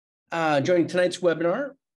Joining tonight's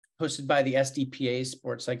webinar, hosted by the SDPA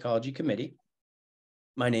Sports Psychology Committee.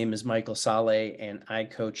 My name is Michael Saleh, and I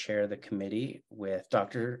co-chair the committee with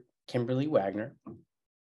Dr. Kimberly Wagner.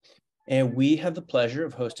 And we have the pleasure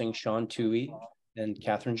of hosting Sean Tuohey and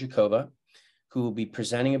Katherine Zhukova, who will be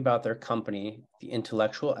presenting about their company, The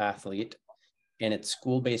Intellectual Athlete, and its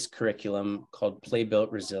school-based curriculum called Play-Built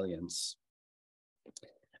Resilience.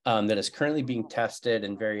 That is currently being tested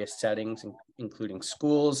in various settings, including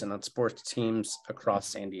schools and on sports teams across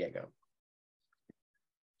San Diego.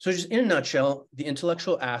 So just in a nutshell, the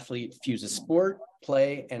intellectual athlete fuses sport,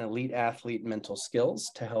 play, and elite athlete mental skills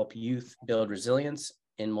to help youth build resilience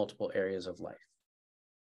in multiple areas of life.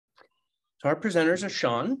 So our presenters are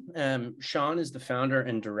Sean. Sean is the founder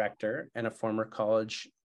and director and a former college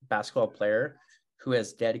basketball player who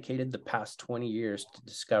has dedicated the past 20 years to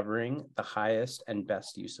discovering the highest and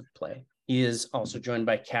best use of play. He is also joined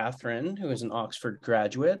by Katherine, who is an Oxford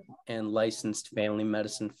graduate and licensed family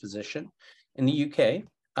medicine physician in the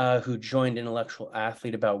UK, who joined Intellectual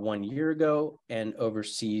Athlete about 1 year ago and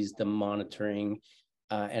oversees the monitoring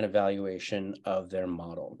and evaluation of their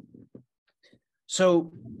model.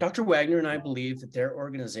 So Dr. Wagner and I believe that their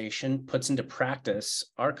organization puts into practice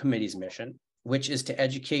our committee's mission, which is to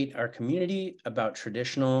educate our community about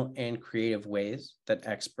traditional and creative ways that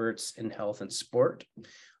experts in health and sport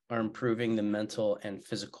are improving the mental and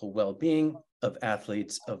physical well-being of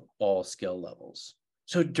athletes of all skill levels.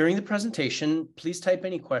 So during the presentation, please type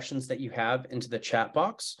any questions that you have into the chat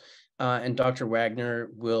box, and Dr. Wagner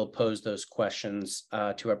will pose those questions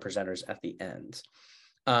to our presenters at the end.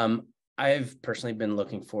 I've personally been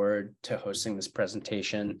looking forward to hosting this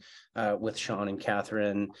presentation with Sean and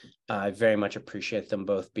Katherine. I very much appreciate them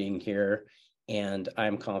both being here, and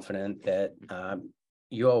I'm confident that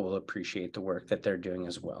you all will appreciate the work that they're doing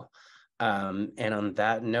as well. And on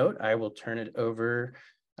that note, I will turn it over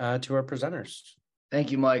to our presenters.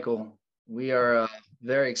 Thank you, Michael. We are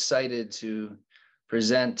very excited to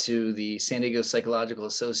present to the San Diego Psychological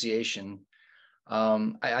Association.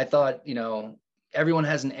 I thought, everyone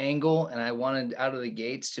has an angle, and I wanted out of the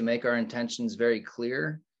gates to make our intentions very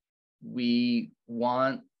clear. We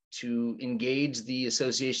want to engage the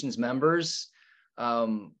association's members.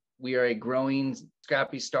 We are a growing,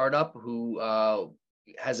 scrappy startup who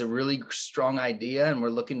has a really strong idea, and we're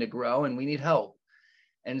looking to grow, and we need help.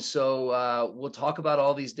 And so we'll talk about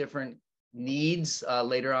all these different needs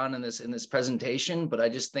later on in this presentation, but I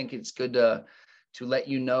just think it's good to let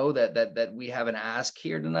you know that we have an ask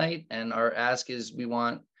here tonight, and our ask is we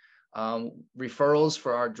want referrals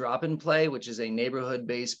for our drop-in play, which is a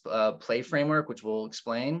neighborhood-based play framework, which we'll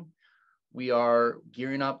explain. We are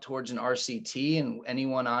gearing up towards an RCT, and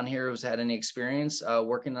anyone on here who's had any experience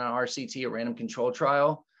working on an RCT, a random control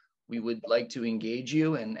trial, we would like to engage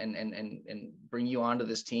you and bring you onto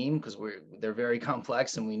this team, because they're very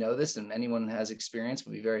complex, and we know this, and anyone who has experience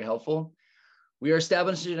would be very helpful. We are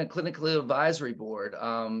establishing a clinical advisory board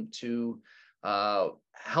to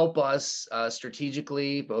help us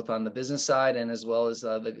strategically, both on the business side and as well as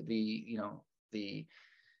the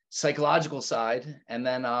psychological side. And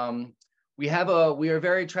then we are a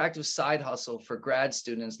very attractive side hustle for grad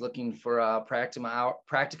students looking for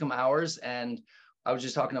practicum hours. And I was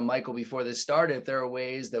just talking to Michael before this started, if there are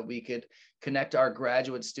ways that we could connect our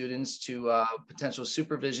graduate students to potential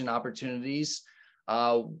supervision opportunities,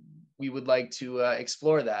 we would like to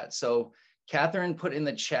explore that. So Katherine put in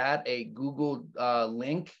the chat a Google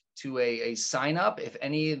link to a sign up. If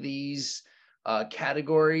any of these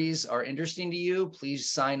categories are interesting to you, please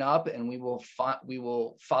sign up, and we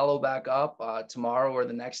will follow back up tomorrow or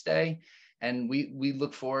the next day. And we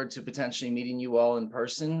look forward to potentially meeting you all in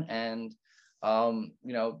person. And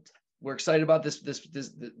we're excited about this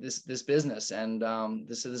business, and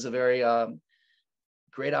this is a very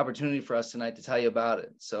great opportunity for us tonight to tell you about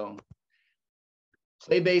it. So,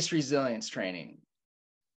 play-based resilience training.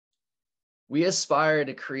 We aspire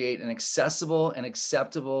to create an accessible and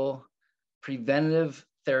acceptable preventative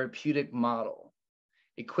therapeutic model,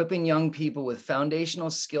 equipping young people with foundational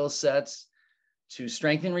skill sets to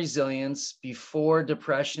strengthen resilience before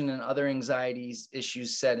depression and other anxiety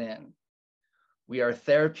issues set in. We are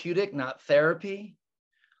therapeutic, not therapy.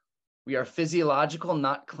 We are physiological,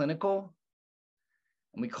 not clinical.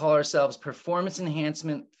 And we call ourselves performance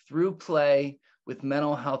enhancement through play with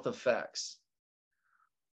mental health effects.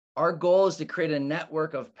 Our goal is to create a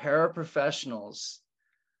network of paraprofessionals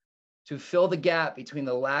to fill the gap between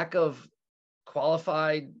the lack of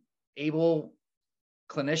qualified, able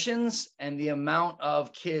clinicians and the amount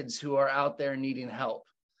of kids who are out there needing help.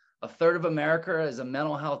 A third of America is a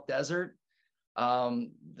mental health desert. The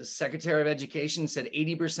Secretary of Education said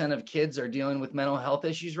 80% of kids are dealing with mental health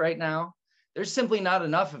issues right now. There's simply not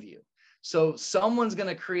enough of you. So someone's going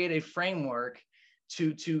to create a framework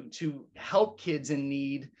to help kids in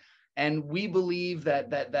need. And we believe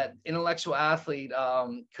that intellectual athlete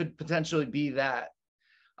could potentially be that.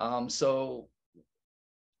 So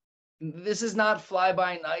this is not fly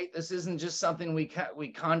by night. This isn't just something we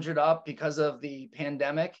conjured up because of the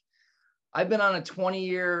pandemic. I've been on a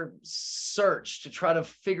 20-year search to try to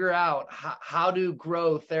figure out how to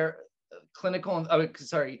grow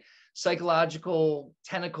psychological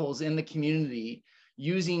tentacles in the community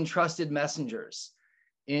using trusted messengers.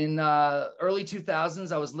 In early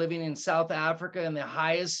 2000s, I was living in South Africa in the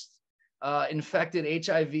highest infected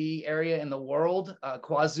HIV area in the world,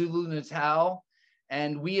 KwaZulu-Natal.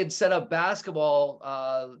 And we had set up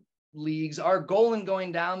basketball leagues. Our goal in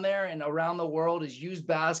going down there and around the world is use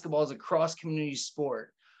basketball as a cross-community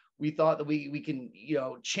sport. We thought that we can,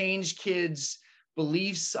 change kids'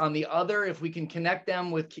 beliefs on the other, if we can connect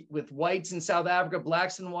them with whites in South Africa,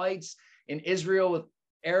 blacks and whites, in Israel with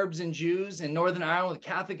Arabs and Jews, in Northern Ireland with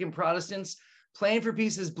Catholic and Protestants. Playing for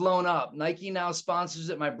Peace is blown up. Nike now sponsors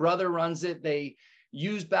it. My brother runs it. They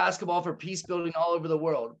use basketball for peace building all over the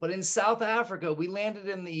world. But in South Africa, we landed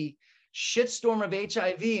in the shitstorm of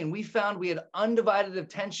HIV, and we found we had undivided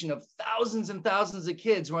attention of thousands and thousands of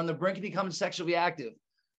kids who were on the brink of becoming sexually active.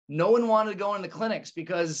 No one wanted to go in the clinics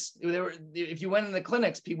because if you went in the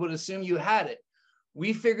clinics, people would assume you had it.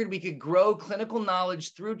 We figured we could grow clinical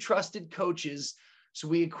knowledge through trusted coaches. So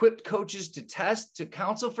we equipped coaches to test, to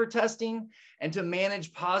counsel for testing, and to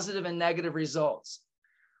manage positive and negative results.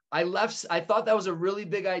 I thought that was a really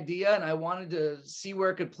big idea, and I wanted to see where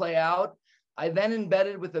it could play out. I then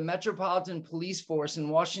embedded with the Metropolitan Police Force in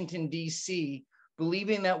Washington, D.C.,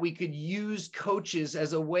 believing that we could use coaches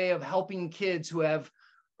as a way of helping kids who have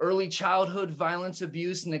early childhood violence,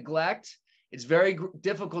 abuse, neglect. It's very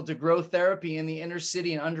difficult to grow therapy in the inner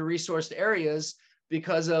city and under-resourced areas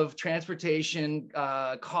because of transportation,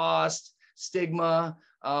 cost, stigma.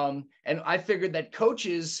 And I figured that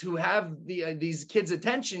coaches who have these kids'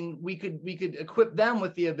 attention, we could equip them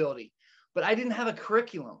with the ability. But I didn't have a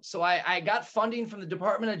curriculum. So I got funding from the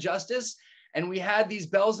Department of Justice, and we had these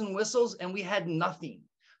bells and whistles, and we had nothing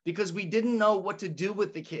because we didn't know what to do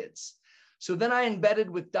with the kids. So then I embedded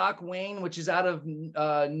with Doc Wayne, which is out of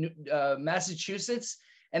Massachusetts,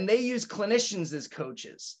 and they use clinicians as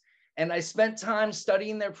coaches. And I spent time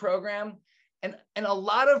studying their program. And a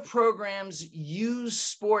lot of programs use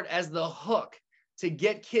sport as the hook to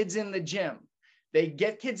get kids in the gym. They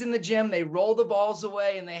get kids in the gym, they roll the balls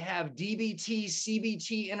away, and they have DBT,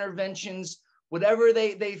 CBT interventions, whatever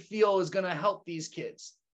they feel is going to help these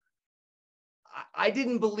kids. I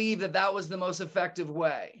didn't believe that was the most effective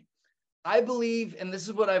way. I believe, and this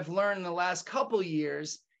is what I've learned in the last couple of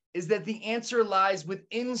years, is that the answer lies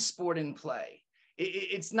within sport and play.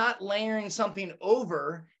 It's not layering something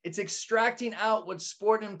over, it's extracting out what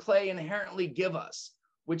sport and play inherently give us,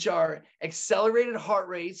 which are accelerated heart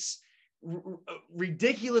rates,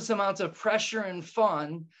 ridiculous amounts of pressure and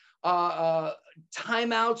fun, timeouts,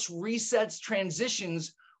 resets,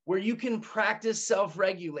 transitions, where you can practice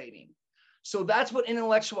self-regulating. So that's what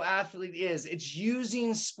intellectual athlete is. It's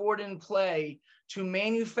using sport and play to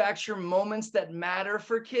manufacture moments that matter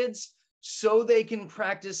for kids so they can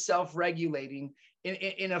practice self-regulating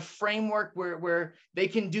in a framework where they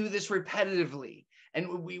can do this repetitively.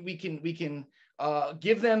 And we can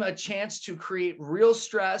give them a chance to create real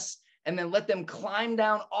stress and then let them climb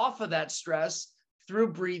down off of that stress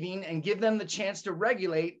through breathing and give them the chance to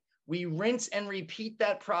regulate. We rinse and repeat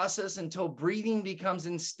that process until breathing becomes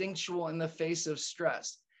instinctual in the face of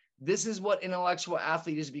stress. This is what intellectual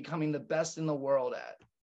athlete is becoming the best in the world at.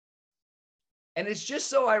 And it's just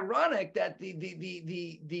so ironic that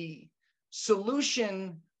the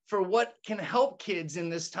solution for what can help kids in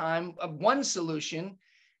this time, one solution,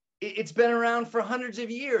 it's been around for hundreds of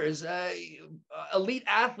years. Elite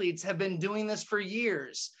athletes have been doing this for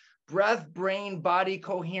years. Breath, brain, body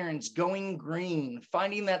coherence, going green,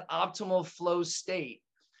 finding that optimal flow state.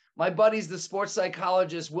 My buddy's the sports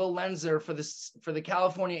psychologist, Will Lenzer, for the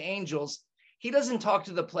California Angels. He doesn't talk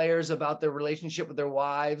to the players about their relationship with their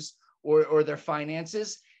wives or their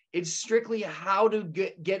finances. It's strictly how to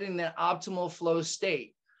get in that optimal flow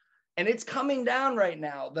state. And it's coming down right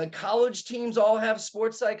now. The college teams all have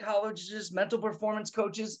sports psychologists, mental performance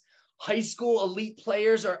coaches. High school elite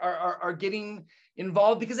players are getting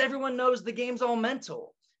involved because everyone knows the game's all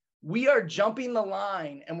mental. We are jumping the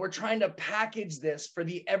line, and we're trying to package this for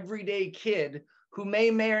the everyday kid who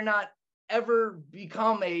may or not ever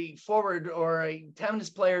become a forward or a tennis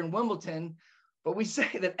player in Wimbledon, but we say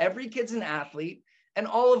that every kid's an athlete and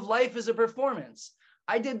all of life is a performance.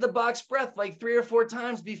 I did the box breath like 3 or 4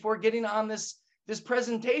 times before getting on this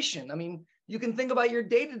presentation. I mean, you can think about your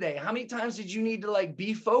day-to-day. How many times did you need to like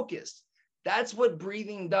be focused? That's what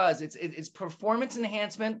breathing does. It's performance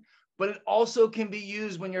enhancement, but it also can be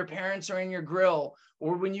used when your parents are in your grill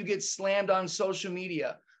or when you get slammed on social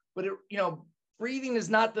media. But breathing is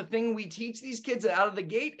not the thing we teach these kids out of the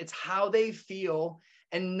gate. It's how they feel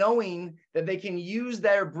and knowing that they can use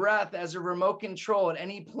their breath as a remote control at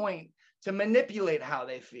any point to manipulate how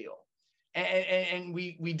they feel. And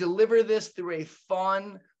we deliver this through a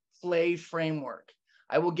fun play framework.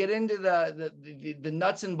 I will get into the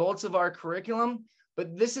nuts and bolts of our curriculum,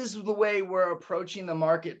 but this is the way we're approaching the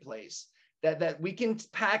marketplace, that we can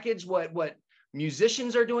package what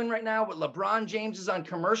musicians are doing right now, what LeBron James is on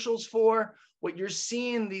commercials for, what you're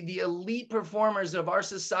seeing the elite performers of our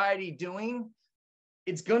society doing.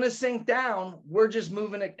 It's going to sink down. We're just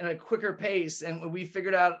moving in a quicker pace. And we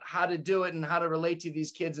figured out how to do it and how to relate to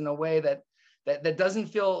these kids in a way that doesn't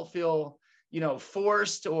feel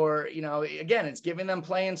forced or, again, it's giving them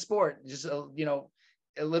play and sport, just, a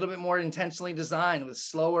little bit more intentionally designed with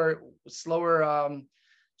longer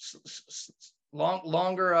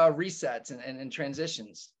resets and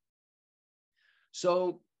transitions.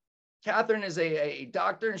 So Katherine is a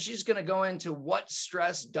doctor, and she's going to go into what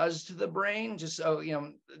stress does to the brain, just so,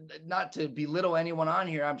 not to belittle anyone on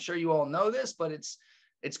here. I'm sure you all know this, but it's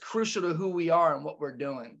crucial to who we are and what we're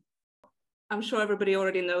doing. I'm sure everybody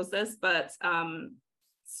already knows this, but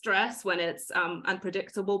stress, when it's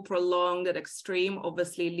unpredictable, prolonged, and extreme,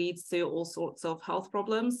 obviously leads to all sorts of health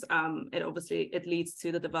problems. It leads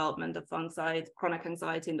to the development of anxiety, chronic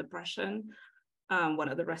anxiety and depression, one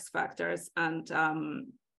of the risk factors. And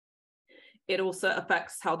it also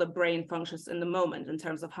affects how the brain functions in the moment in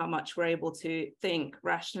terms of how much we're able to think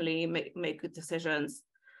rationally, make good decisions.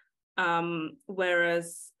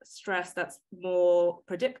 Whereas stress that's more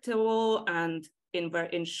predictable and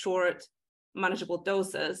in short, manageable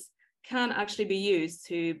doses can actually be used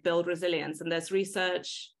to build resilience. And there's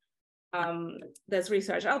research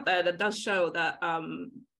out there that does show that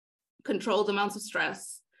controlled amounts of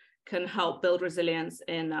stress can help build resilience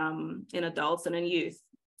in adults and in youth.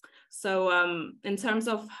 So in terms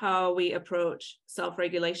of how we approach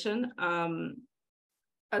self-regulation,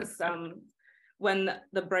 when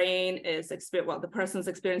the brain is the person's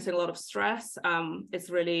experiencing a lot of stress, it's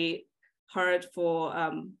really hard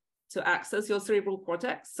to access your cerebral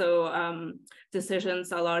cortex. So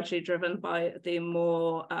decisions are largely driven by the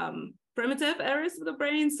more primitive areas of the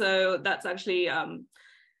brain. So that's actually,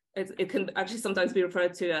 it can actually sometimes be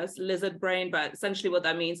referred to as lizard brain, but essentially what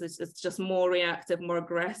that means is it's just more reactive, more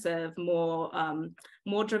aggressive, more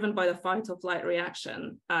driven by the fight or flight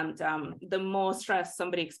reaction. And the more stress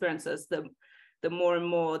somebody experiences, the more and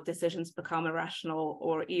more decisions become irrational,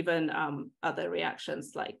 or even other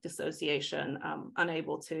reactions like dissociation,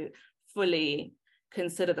 unable to fully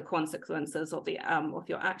consider the consequences of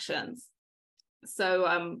your actions.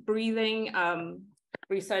 So breathing,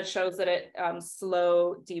 research shows that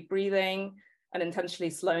slow, deep breathing and intentionally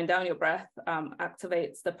slowing down your breath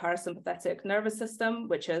activates the parasympathetic nervous system,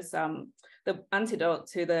 which is the antidote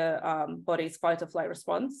to the body's fight or flight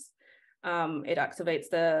response. It activates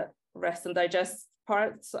the rest and digest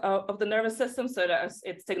parts of the nervous system, so that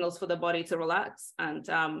it signals for the body to relax. And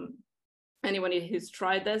anyone who's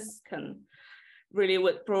tried this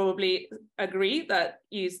would probably agree that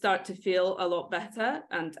you start to feel a lot better.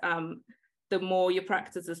 And the more you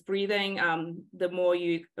practice this breathing, the more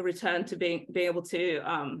you return to being able to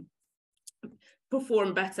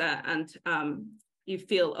perform better, and you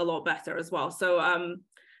feel a lot better as well. So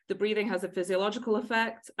the breathing has a physiological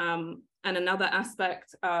effect. And another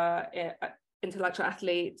aspect intellectual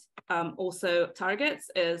athlete also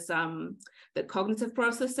targets is the cognitive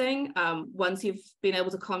processing. Once you've been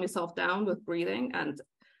able to calm yourself down with breathing and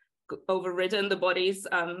overridden the body's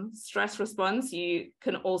stress response, you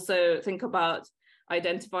can also think about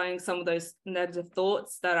identifying some of those negative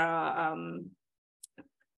thoughts that are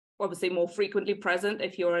obviously more frequently present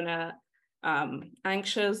if you're in a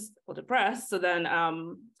anxious or depressed. So then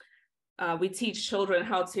we teach children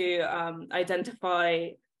how to identify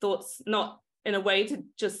thoughts, not in a way to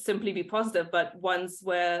just simply be positive, but ones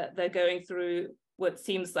where they're going through what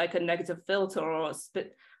seems like a negative filter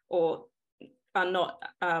or are not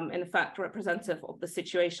in fact representative of the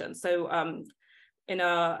situation. So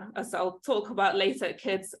as I'll talk about later,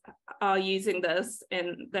 kids are using this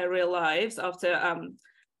in their real lives after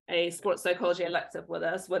a sports psychology elective with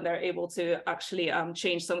us, when they're able to actually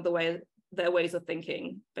change some of their ways of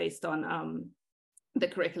thinking based on the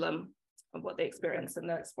curriculum of what they experience in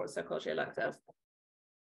the sports psychology elective.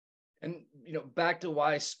 And, back to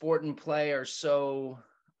why sport and play are so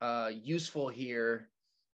useful here.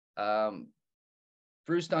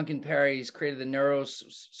 Bruce Duncan Perry's created the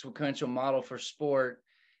neurosequential model for sport.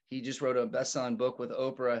 He just wrote a best-selling book with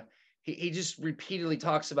Oprah. He just repeatedly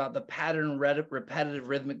talks about the pattern repetitive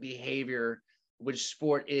rhythmic behavior, which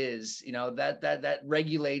sport is, that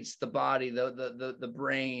regulates the body, the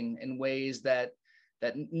brain in ways that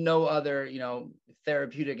no other,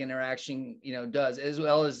 therapeutic interaction, does, as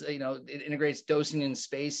well as, it integrates dosing and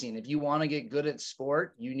spacing. If you want to get good at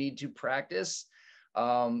sport, you need to practice,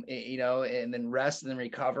 and then rest and then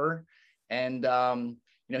recover. And,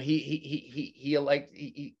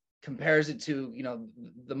 he compares it to,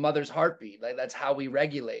 the mother's heartbeat. Like, that's how we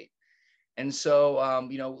regulate. And so,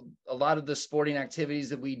 a lot of the sporting activities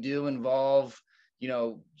that we do involve,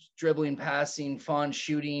 dribbling, passing, fun,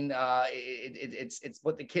 shooting. It's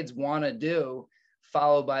what the kids want to do,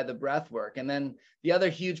 followed by the breath work. And then the other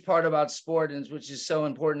huge part about sport, and which is so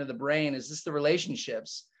important to the brain, is just the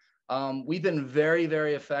relationships. We've been very,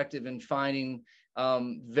 very effective in finding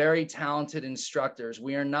very talented instructors.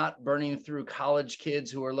 We are not burning through college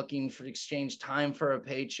kids who are looking for exchange time for a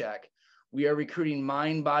paycheck. We are recruiting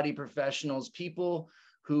mind-body professionals, people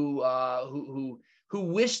who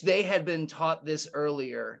wish they had been taught this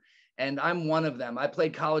earlier. And I'm one of them. I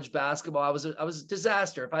played college basketball. I was a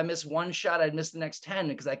disaster. If I missed one shot, I'd miss the next 10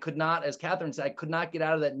 because I could not, as Katherine said, I could not get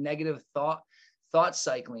out of that negative thought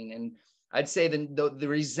cycling. And I'd say the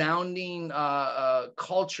resounding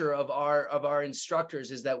culture of our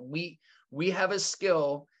instructors is that we have a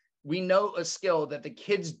skill. We know a skill that the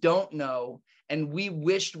kids don't know. And we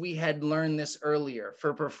wished we had learned this earlier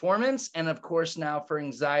for performance, and of course now for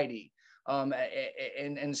anxiety.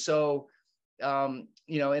 And so,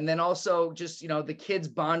 and then also just, the kids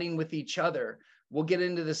bonding with each other. We'll get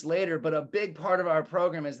into this later, but a big part of our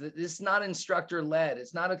program is that it's not instructor led.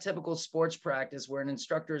 It's not a typical sports practice where an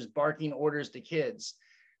instructor is barking orders to kids.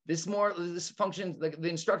 This functions, the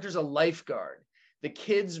instructor's a lifeguard. The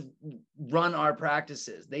kids run our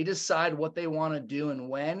practices. They decide what they want to do and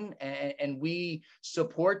when, and we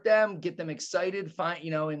support them, get them excited,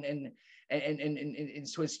 and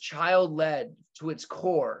so it's child-led to its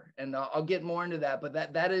core. And I'll get more into that, but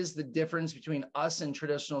that is the difference between us and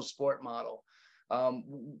traditional sport model.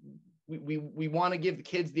 We want to give the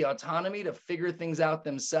kids the autonomy to figure things out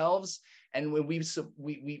themselves. And when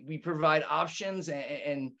we provide options,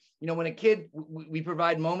 and when a kid, we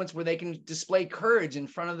provide moments where they can display courage in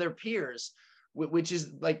front of their peers, which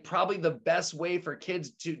is like probably the best way for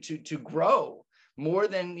kids to grow, more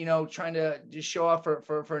than trying to just show off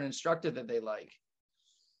for an instructor that they like.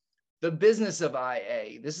 The business of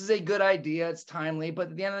IA. This is a good idea. It's timely, but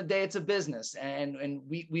at the end of the day, it's a business, and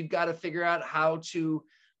we've got to figure out how to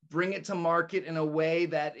bring it to market in a way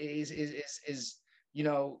that is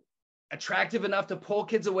attractive enough to pull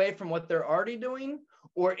kids away from what they're already doing,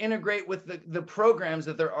 or integrate with the programs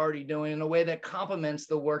that they're already doing in a way that complements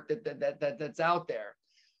the work that's out there.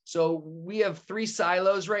 So we have 3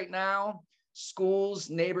 silos right now: schools,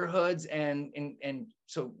 neighborhoods, and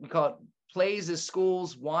so we call it plays as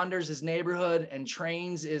schools, wanders as neighborhood, and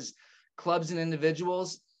trains is clubs and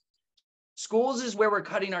individuals. Schools is where we're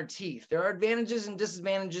cutting our teeth. There are advantages and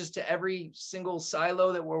disadvantages to every single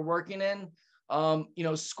silo that we're working in.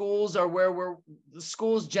 Schools are where the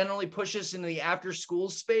schools generally push us into the after school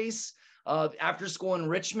space, after school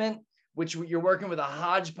enrichment, which you're working with a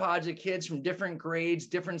hodgepodge of kids from different grades,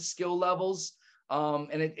 different skill levels.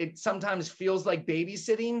 And it sometimes feels like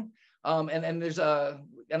babysitting. And there's I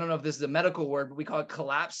don't know if this is a medical word, but we call it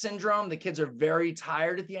collapse syndrome. The kids are very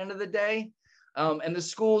tired at the end of the day. And the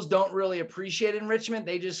schools don't really appreciate enrichment.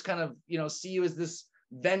 They just kind of, see you as this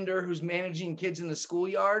vendor who's managing kids in the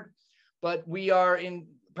schoolyard. But we are in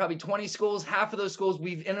probably 20 schools. Half of those schools,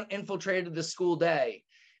 we've infiltrated the school day.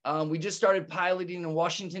 We just started piloting in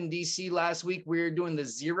Washington, D.C. last week. We're doing the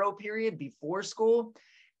 0 period before school.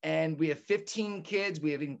 And we have 15 kids.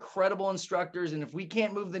 We have incredible instructors. And if we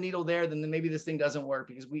can't move the needle there, then maybe this thing doesn't work,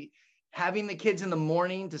 because having the kids in the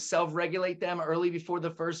morning to self-regulate them early before the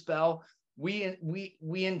first bell, we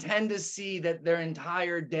intend to see that their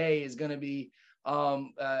entire day is going to be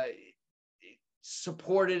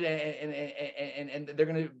supported, and they're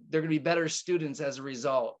going to be better students as a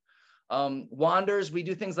result. Wanders, we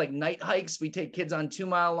do things like night hikes. We take kids on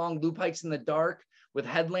 2-mile-long loop hikes in the dark with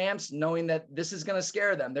headlamps, knowing that this is going to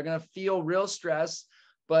scare them. They're going to feel real stress,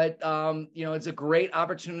 but it's a great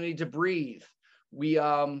opportunity to breathe. We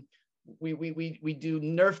We do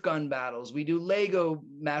Nerf gun battles. We do Lego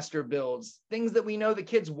master builds, things that we know the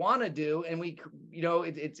kids want to do, and we, you know,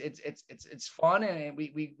 it's fun, and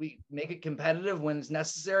we make it competitive when it's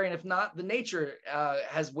necessary, and if not, the nature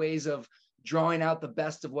has ways of drawing out the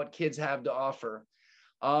best of what kids have to offer.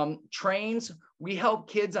 Trains, we help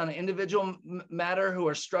kids on an individual matter who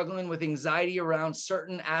are struggling with anxiety around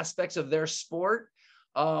certain aspects of their sport.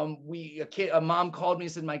 A mom called me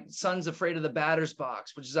and said, my son's afraid of the batter's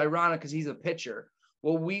box, which is ironic because he's a pitcher.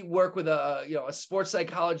 Well, we work with a sports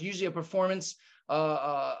psychologist, usually a performance,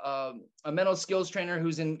 a mental skills trainer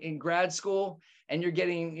who's in grad school, and you're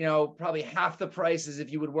getting, you know, probably half the price as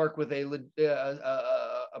if you would work with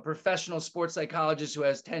a professional sports psychologist who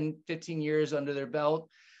has 10, 15 years under their belt.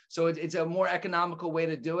 So it's a more economical way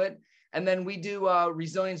to do it. And then we do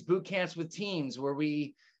resilience boot camps with teams where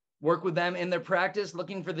we work with them in their practice,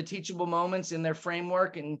 looking for the teachable moments in their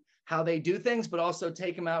framework and how they do things, but also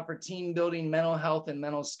take them out for team building, mental health, and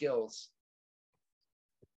mental skills.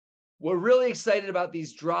 We're really excited about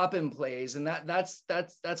these drop-in plays, and that's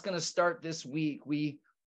going to start this week.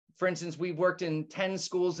 For instance, we've worked in 10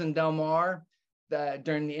 schools in Del Mar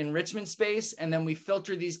during the enrichment space, and then we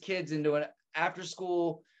filter these kids into an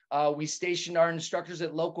after-school. We stationed our instructors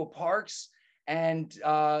at local parks. And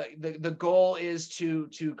the goal is to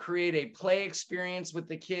create a play experience with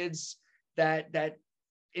the kids that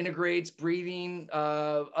integrates breathing,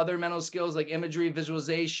 other mental skills like imagery,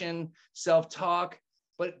 visualization, self-talk,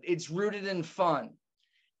 but it's rooted in fun.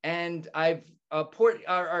 And I've put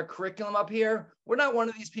our curriculum up here. We're not one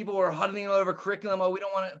of these people who are huddling over curriculum. Oh, we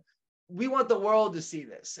don't want to. We want the world to see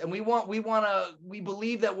this, and we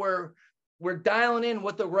believe that we're dialing in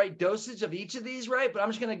what the right dosage of each of these, right? But I'm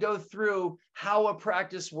just going to go through how a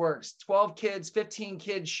practice works. 12 kids, 15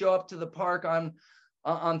 kids show up to the park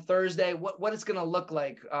on Thursday. What it's going to look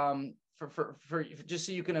like for just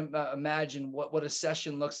so you can imagine what a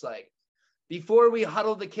session looks like. Before we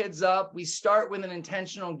huddle the kids up, we start with an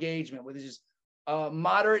intentional engagement, which is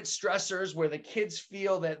moderate stressors where the kids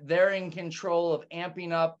feel that they're in control of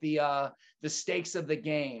amping up the stakes of the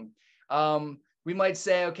game. We might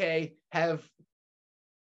say, okay, have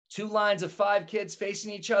 2 lines of 5 kids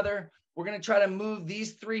facing each other. We're going to try to move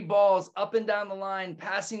these 3 balls up and down the line,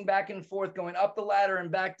 passing back and forth, going up the ladder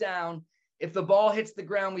and back down. If the ball hits the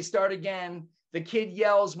ground, we start again. The kid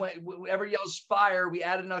yells, whoever yells fire, we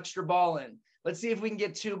add an extra ball in. Let's see if we can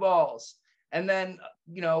get 2 balls. And then,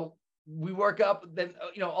 you know, we work up, then,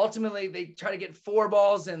 you know, ultimately they try to get 4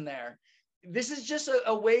 balls in there. This is just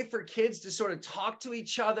a way for kids to sort of talk to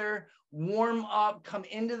each other, warm up, come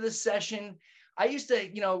into the session. I used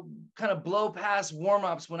to, you know, kind of blow past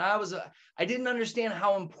warm-ups when I didn't understand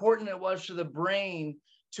how important it was for the brain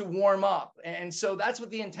to warm up. And so that's what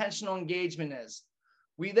the intentional engagement is.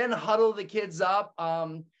 We then huddle the kids up.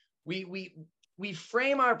 We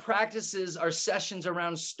frame our practices, our sessions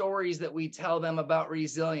around stories that we tell them about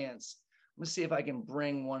resilience. Let me see if I can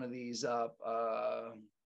bring one of these up.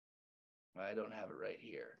 I don't have it right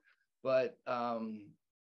here, but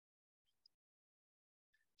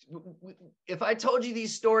if I told you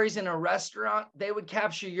these stories in a restaurant, they would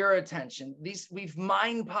capture your attention. We've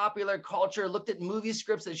mined popular culture, looked at movie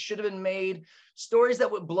scripts that should have been made, stories that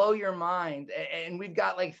would blow your mind. And we've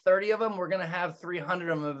got like 30 of them. We're going to have 300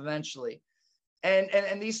 of them eventually.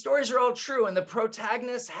 And these stories are all true. And the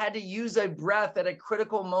protagonist had to use a breath at a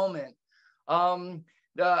critical moment.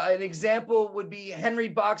 An example would be Henry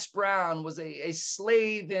Box Brown was a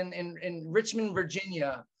slave in Richmond,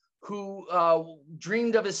 Virginia, who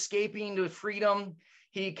dreamed of escaping to freedom.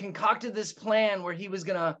 He concocted this plan where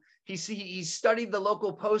he studied the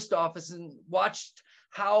local post office and watched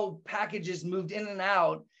how packages moved in and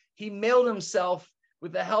out. He mailed himself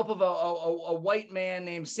with the help of a white man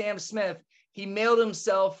named Sam Smith. He mailed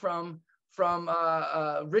himself from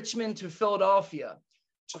Richmond to Philadelphia.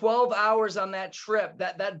 12 hours on that trip,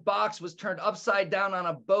 that box was turned upside down on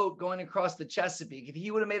a boat going across the Chesapeake. If he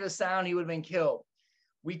would have made a sound, he would have been killed.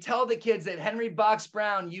 We tell the kids that Henry Box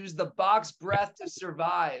Brown used the box breath to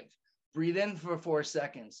survive. Breathe in for 4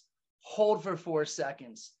 seconds, hold for 4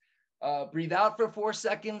 seconds, breathe out for 4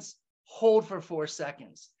 seconds, hold for 4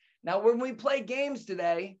 seconds. Now, when we play games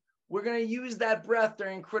today, we're going to use that breath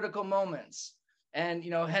during critical moments. And,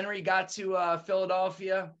 you know, Henry got to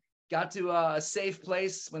Philadelphia, got to a safe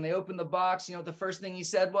place. When they opened the box, you know what the first thing he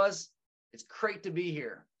said was? It's great to be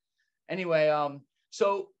here. Anyway,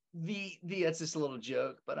 so that's just a little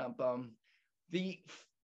joke, but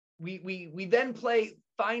we then play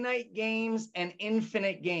finite games and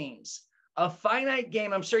infinite games. A finite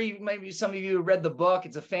game, I'm sure maybe some of you read the book.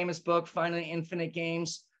 It's a famous book, Finite Infinite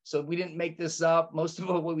Games. So we didn't make this up. Most of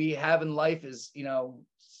what we have in life is, you know,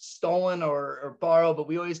 stolen or borrowed, but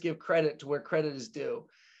we always give credit to where credit is due.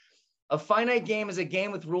 A finite game is a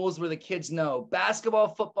game with rules where the kids know. Basketball,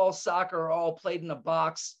 football, soccer are all played in a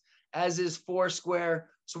box, as is Foursquare.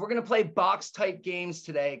 So we're going to play box type games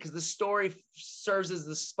today because the story serves as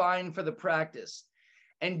the spine for the practice.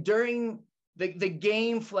 And during the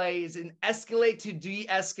game play is an escalate to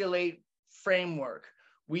de-escalate framework.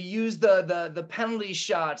 We use the penalty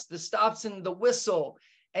shots, the stops and the whistle,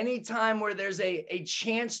 anytime where there's a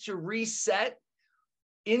chance to reset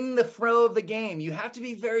in the flow of the game. You have to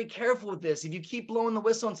be very careful with this. If you keep blowing the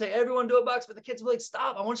whistle and say, everyone do a box, but the kids will be like,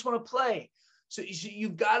 stop, I just want to play. So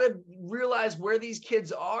you've got to realize where these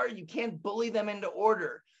kids are. You can't bully them into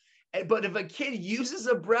order. But if a kid uses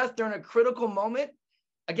a breath during a critical moment,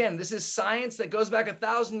 again, this is science that goes back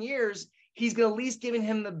 1,000 years. He's going to at least giving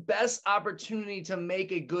him the best opportunity to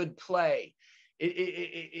make a good play.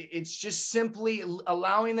 It's just simply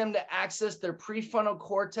allowing them to access their prefrontal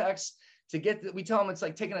cortex to get, we tell them it's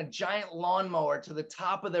like taking a giant lawnmower to the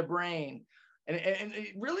top of their brain. And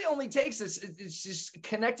it really only takes this, it's just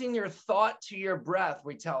connecting your thought to your breath,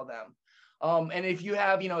 we tell them. And if you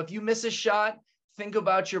have, if you miss a shot, think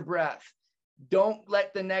about your breath. Don't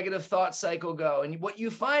let the negative thought cycle go. And what you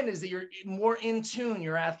find is that you're more in tune,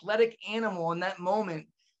 you're an athletic animal in that moment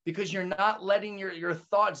because you're not letting your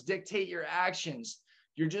thoughts dictate your actions.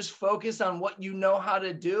 You're just focused on what you know how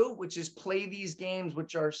to do, which is play these games,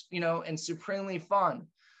 which are, and supremely fun.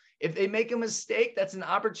 If they make a mistake, that's an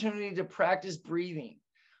opportunity to practice breathing.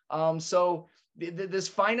 So this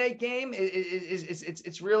finite game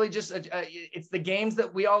it's really just it's the games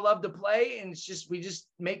that we all love to play, and it's just we just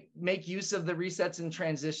make use of the resets and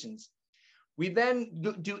transitions. We then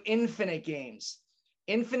do infinite games.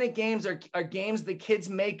 Infinite games are games the kids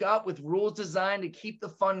make up with rules designed to keep the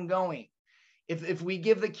fun going. If we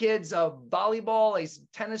give the kids a volleyball, a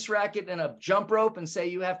tennis racket, and a jump rope and say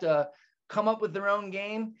you have to come up with their own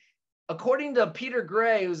game, according to Peter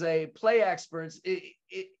Gray, who's a play expert,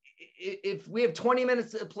 if we have 20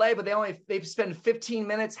 minutes to play, but they spend 15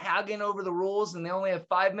 minutes haggling over the rules and they only have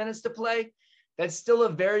 5 minutes to play, that's still a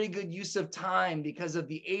very good use of time because of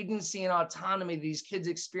the agency and autonomy these kids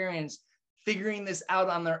experience figuring this out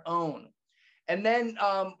on their own. And then,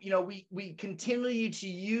 we continue to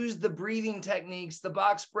use the breathing techniques, the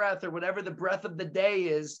box breath or whatever the breath of the day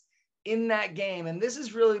is in that game. And this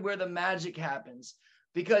is really where the magic happens,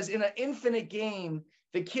 because in an infinite game,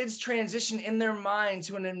 the kids transition in their mind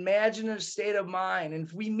to an imaginative state of mind. And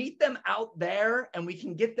if we meet them out there and we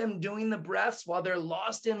can get them doing the breaths while they're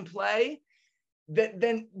lost in play,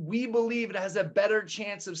 then we believe it has a better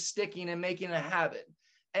chance of sticking and making a habit.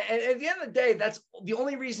 And at the end of the day, that's the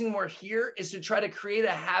only reason we're here, is to try to create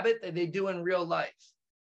a habit that they do in real life.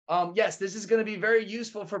 Yes, this is going to be very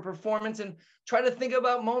useful for performance, and try to think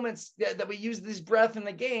about moments that we use this breath in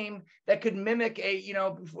the game that could mimic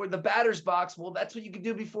before the batter's box. Well, that's what you could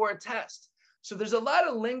do before a test. So there's a lot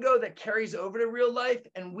of lingo that carries over to real life,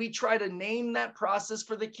 and we try to name that process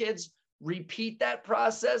for the kids, repeat that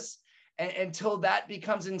process until that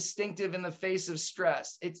becomes instinctive in the face of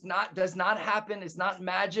stress. Does not happen. It's not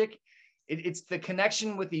magic. It's the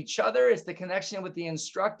connection with each other. It's the connection with the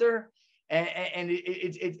instructor. And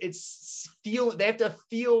they have to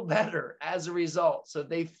feel better as a result. So if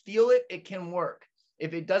they feel it, it can work.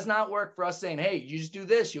 If it does not work, for us saying, hey, you just do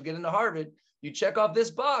this, you'll get into Harvard, you check off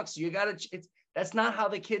this box, that's not how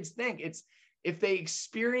the kids think. It's if they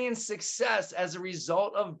experience success as a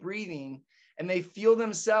result of breathing and they feel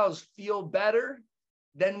themselves feel better,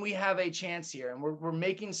 then we have a chance here. And we're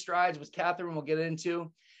making strides with Katherine, we'll get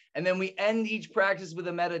into. And then we end each practice with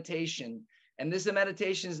a meditation. And this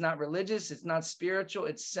meditation is not religious, it's not spiritual,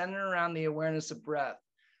 it's centered around the awareness of breath.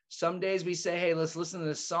 Some days we say, hey, let's listen to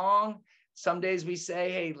this song. Some days we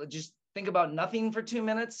say, hey, just think about nothing for 2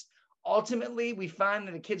 minutes. Ultimately, we find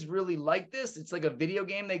that the kids really like this. It's like a video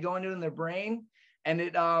game they go into in their brain. And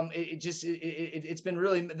it's been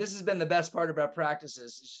really, this has been the best part about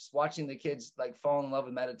practices. It's just watching the kids like fall in love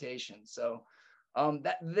with meditation. So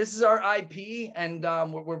this is our IP, and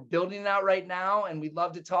we're building it out right now, and we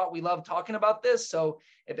love to talk. We love talking about this. So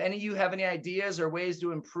if any of you have any ideas or ways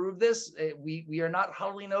to improve this, we are not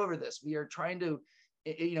huddling over this. We are trying to,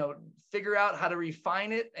 figure out how to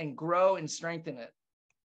refine it and grow and strengthen it.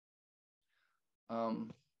 I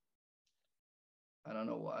don't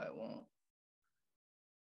know why it won't.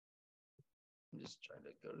 I'm just trying to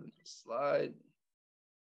go to the slide.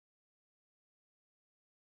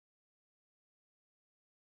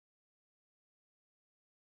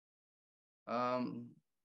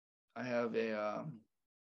 I have a,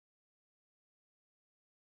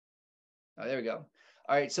 oh, there we go.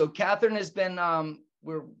 All right. So Katherine has been,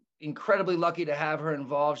 incredibly lucky to have her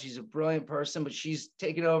involved. She's a brilliant person, but she's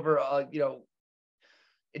taken over,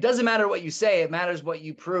 it doesn't matter what you say, it matters what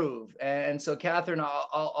you prove. And so Katherine,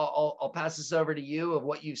 I'll pass this over to you of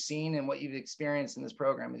what you've seen and what you've experienced in this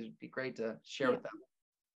program. It'd be great to share with them.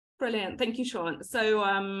 Brilliant. Thank you, Sean.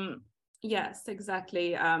 So yes,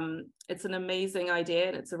 exactly. It's an amazing idea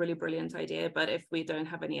and it's a really brilliant idea. But if we don't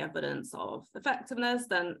have any evidence of effectiveness,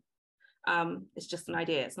 then it's just an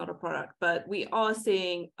idea. It's not a product. But we are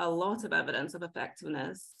seeing a lot of evidence of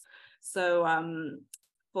effectiveness. So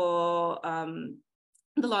for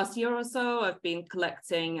the last year or so, I've been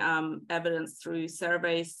collecting evidence through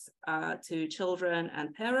surveys to children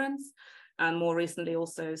and parents, and more recently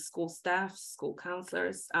also school staff, school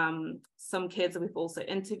counselors, some kids that we've also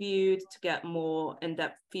interviewed to get more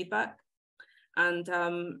in-depth feedback. And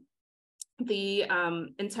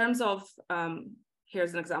in terms of,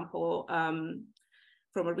 here's an example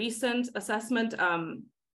from a recent assessment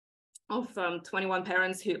of 21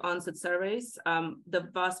 parents who answered surveys. The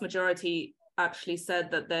vast majority actually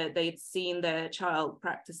said that they'd seen their child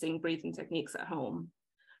practicing breathing techniques at home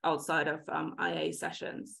outside of IA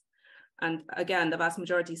sessions. And again, the vast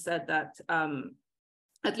majority said that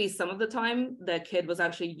at least some of the time, their kid was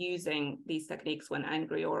actually using these techniques when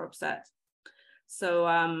angry or upset. So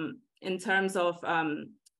in terms of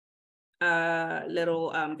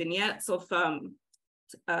little vignettes of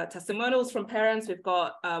testimonials from parents, we've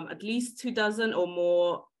got at least 24 or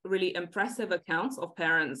more really impressive accounts of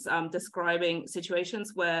parents describing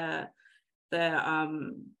situations where their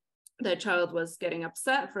child was getting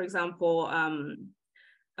upset. For example,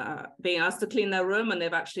 being asked to clean their room, and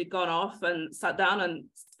they've actually gone off and sat down and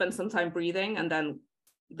spent some time breathing, and then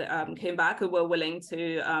came back and were willing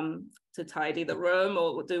to tidy the room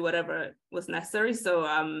or do whatever was necessary. So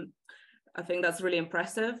I think that's really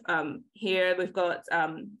impressive. Here we've got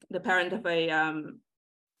the parent of a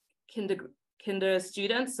kinder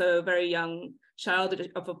student, so a very young child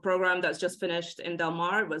of a program that's just finished in Del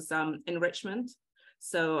Mar. It was enrichment.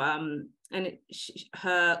 So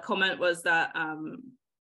her comment was that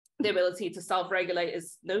the ability to self-regulate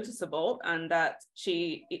is noticeable, and that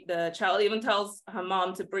the child even tells her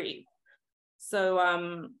mom to breathe.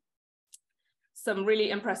 So some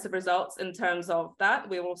really impressive results in terms of that.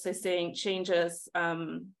 We're also seeing changes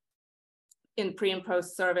in pre and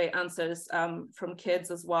post survey answers from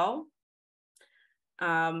kids as well.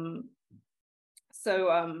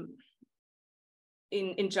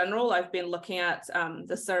 In general, I've been looking at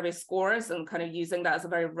the survey scores and kind of using that as a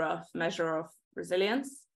very rough measure of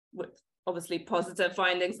resilience, with obviously positive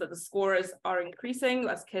findings that the scores are increasing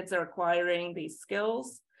as kids are acquiring these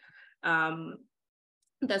skills.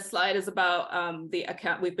 This slide is about the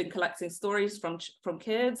account. We've been collecting stories from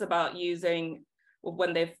kids about using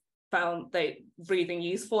when they've found breathing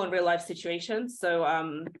useful in real life situations. So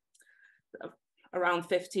around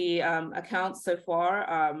 50 accounts so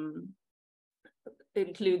far. It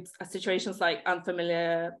includes situations like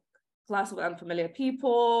class with unfamiliar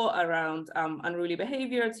people, around unruly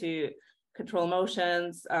behavior to control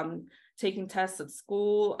emotions, taking tests at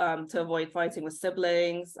school to avoid fighting with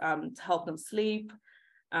siblings, to help them sleep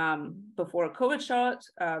before a COVID shot,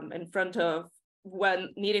 when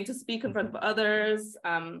needing to speak in front of others,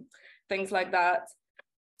 things like that.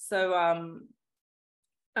 So,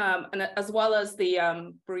 and as well as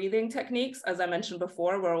the breathing techniques, as I mentioned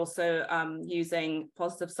before, we're also using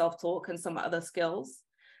positive self-talk and some other skills,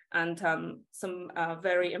 and some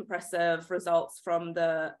very impressive results from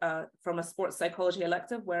a sports psychology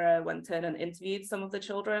elective where I went in and interviewed some of the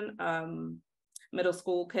children, middle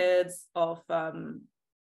school kids, of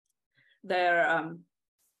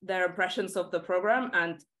their impressions of the program,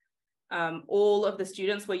 and all of the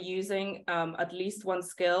students were using at least one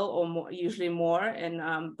skill or more, usually more, in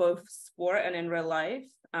both sport and in real life.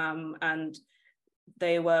 And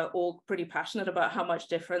they were all pretty passionate about how much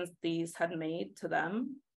difference these had made to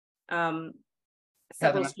them.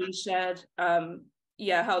 Several students shared,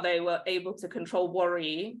 how they were able to control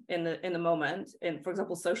worry in the moment, in, for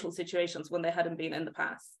example, social situations when they hadn't been in the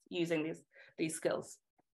past, using these skills.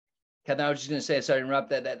 Katherine, I was just going to say, sorry to interrupt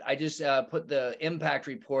that I just put the impact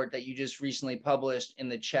report that you just recently published in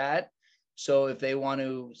the chat. So if they want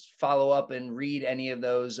to follow up and read any of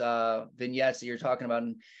those vignettes that you're talking about.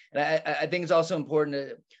 And I think it's also important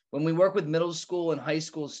to, when we work with middle school and high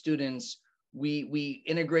school students, we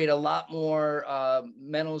integrate a lot more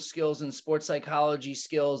mental skills and sports psychology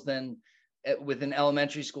skills than with an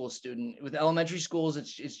elementary school student. With elementary schools,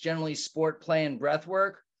 it's generally sport, play, and breath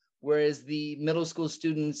work. Whereas the middle school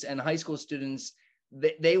students and high school students,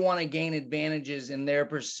 they want to gain advantages in their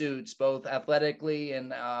pursuits, both athletically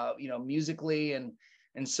and musically, and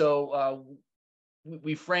so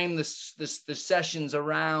we frame the sessions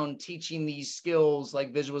around teaching these skills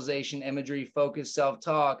like visualization, imagery, focus,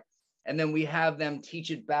 self-talk, and then we have them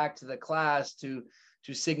teach it back to the class to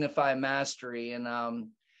signify mastery.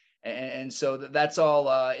 And so that's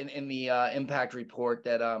all in the impact report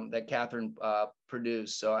that Katherine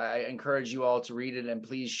produced. So I encourage you all to read it, and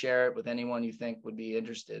please share it with anyone you think would be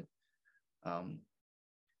interested. And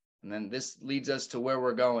then this leads us to where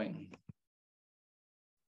we're going.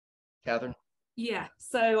 Katherine? Yeah,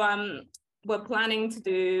 so we're planning to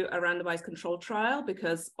do a randomized control trial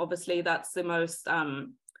because obviously that's the most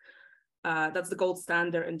that's the gold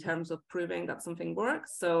standard in terms of proving that something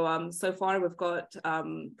works. So so far we've got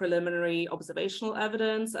preliminary observational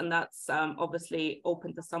evidence, and that's obviously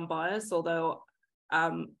open to some bias, although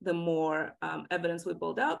the more evidence we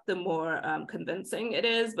build up, the more convincing it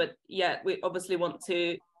is. But yet we obviously want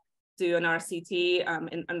to do an RCT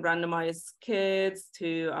and randomize kids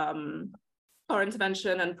to our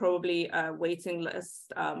intervention, and probably a waiting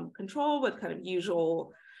list control with kind of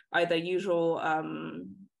usual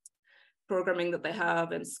programming that they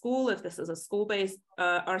have in school, if this is a school-based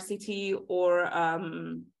RCT, or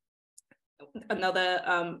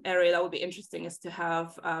another area that would be interesting is to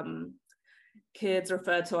have kids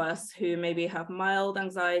referred to us who maybe have mild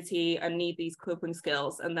anxiety and need these coping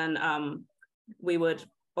skills, and then we would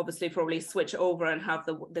obviously probably switch over and have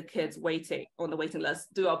the kids waiting on the waiting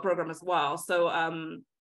list do our program as well. So I'm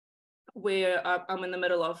in the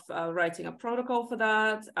middle of writing a protocol for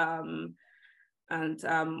that, and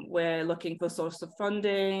we're looking for source of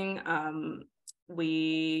funding.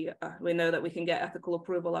 We know that we can get ethical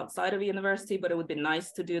approval outside of a university, but it would be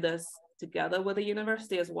nice to do this together with a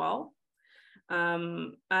university as well.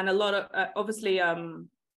 And a lot of obviously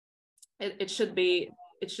it should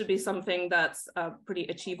be something that's pretty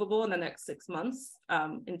achievable in the next 6 months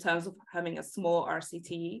in terms of having a small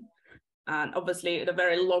RCT. And obviously, the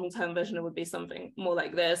very long-term vision, it would be something more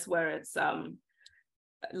like this, where it's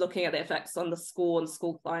looking at the effects on the school and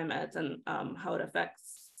school climate, and how it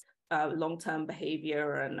affects long-term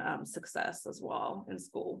behavior and success as well in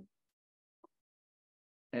school.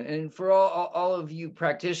 And for all of you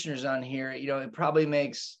practitioners on here, you know, it probably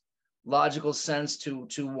makes logical sense to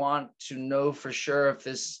want to know for sure if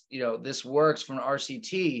this, you know, this works from an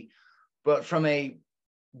RCT, but from a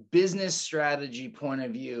business strategy point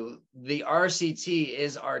of view, the RCT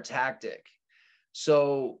is our tactic.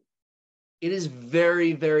 So it is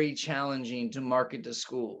very, very challenging to market to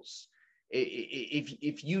schools.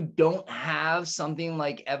 If you don't have something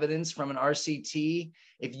like evidence from an RCT,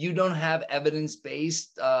 if you don't have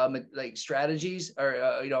evidence-based like strategies,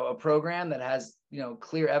 or you know, a program that has, you know,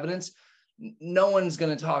 clear evidence, no one's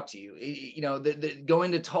going to talk to you. You know,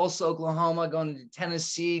 going to Tulsa, Oklahoma, going to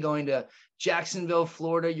Tennessee, going to Jacksonville,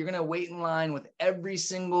 Florida, you're going to wait in line with every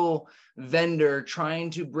single vendor trying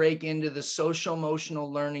to break into the social emotional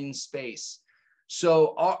learning space.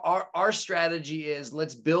 So our strategy is,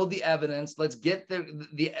 let's build the evidence, let's get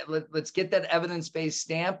let's get that evidence-based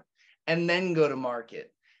stamp, and then go to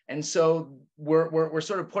market. And so we're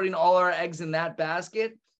sort of putting all our eggs in that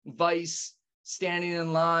basket, vice standing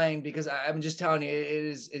in line, because I'm just telling you, it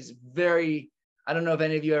is very, I don't know if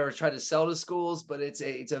any of you ever tried to sell to schools, but it's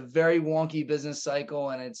a very wonky business cycle,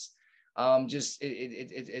 and it's just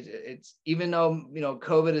it's even though, you know,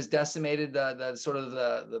 COVID has decimated the sort of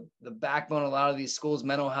the backbone of a lot of these schools'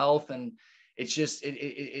 mental health, and it's just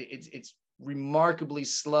it's remarkably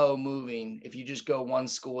slow moving if you just go one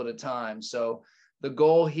school at a time. So the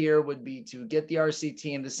goal here would be to get the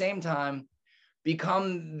RCT, and at the same time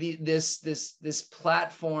become this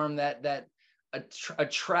platform that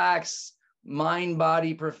attracts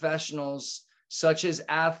mind-body professionals such as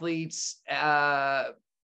athletes,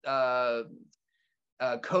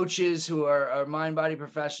 coaches who are mind-body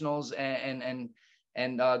professionals, and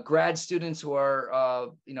grad students who are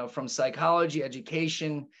you know, from psychology,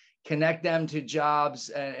 education, connect them to jobs,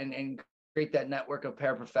 and create that network of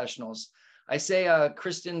paraprofessionals. I say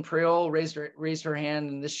Kristen Priol raised her hand,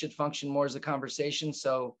 and this should function more as a conversation.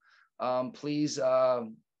 So please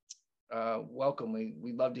welcome.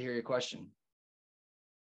 We'd love to hear your question.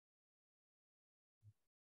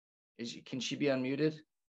 Can she be unmuted?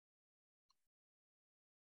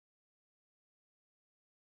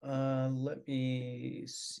 Let me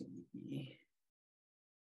see.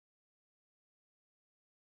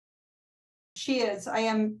 She is.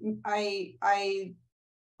 I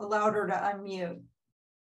allowed her to unmute.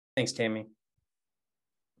 Thanks, Tammy.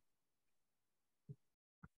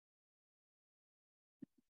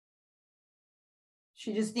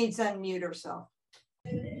 She just needs to unmute herself.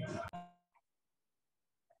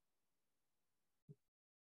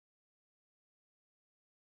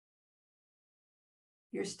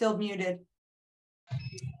 You're still muted.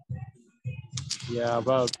 Yeah,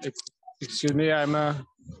 well, excuse me, I'm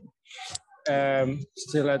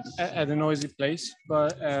still at a noisy place,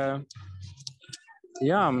 but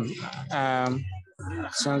yeah,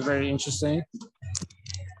 sounds very interesting.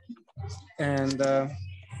 And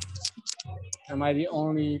am I the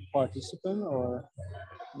only participant, or?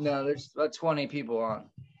 No, there's about 20 people on.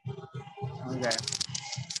 Okay.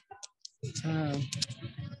 Do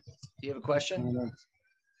you have a question?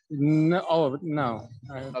 No. Oh no.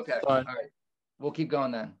 Okay. But, all right. We'll keep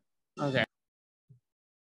going then. okay.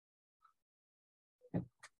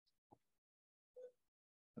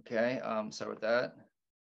 Okay. Start with that.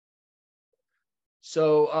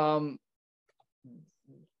 So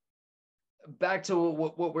back to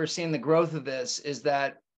what we're seeing, the growth of this is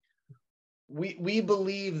that we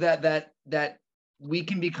believe that we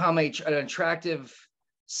can become an attractive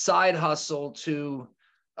side hustle to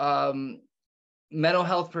mental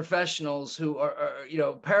health professionals who are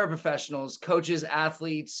paraprofessionals, coaches,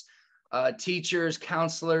 athletes, teachers,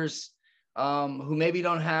 counselors, who maybe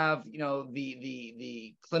don't have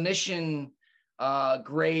the clinician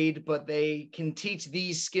grade, but they can teach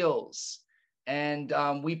these skills. And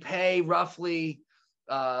we pay roughly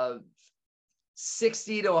 $60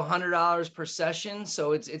 to $100 per session,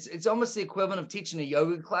 so it's almost the equivalent of teaching a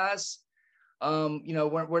yoga class.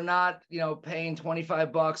 We're not paying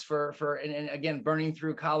 $25 for and again, burning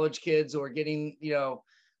through college kids or getting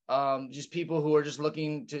just people who are just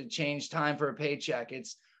looking to change time for a paycheck.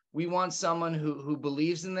 We want someone who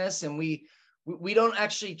believes in this, and we don't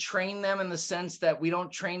actually train them in the sense that we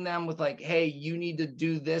don't train them with like, hey, you need to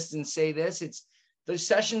do this and say this. The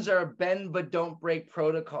sessions are bend but don't break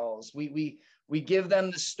protocols. We give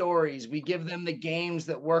them the stories, we give them the games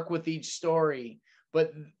that work with each story,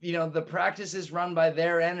 but the practice is run by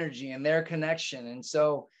their energy and their connection. And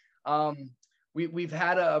so we've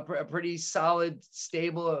had a pretty solid,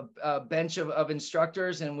 stable bench of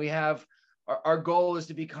instructors, and we have our goal is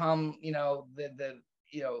to become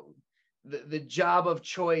the job of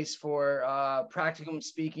choice for practicum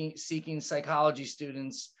seeking psychology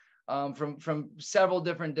students from several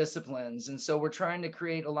different disciplines. And so we're trying to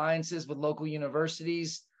create alliances with local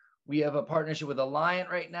universities. We have a partnership with Alliant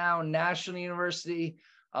right now, National University,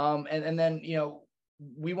 and then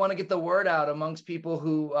we want to get the word out amongst people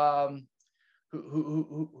who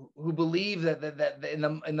believe that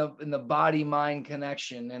in the body mind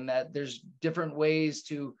connection, and that there's different ways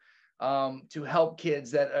to help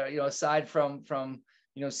kids that aside from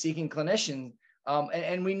seeking clinician.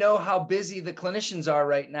 And we know how busy the clinicians are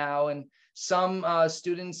right now, and some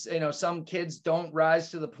students, some kids don't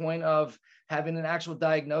rise to the point of having an actual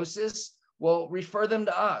diagnosis. Well, refer them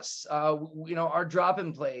to us. Our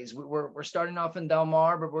drop-in plays, we're starting off in Del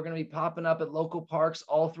Mar, but we're going to be popping up at local parks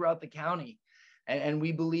all throughout the county. And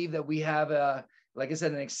we believe that we have like I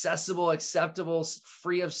said, an accessible, acceptable,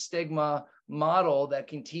 free of stigma model that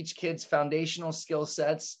can teach kids foundational skill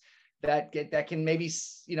sets that can maybe,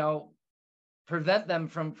 prevent them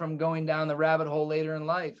from going down the rabbit hole later in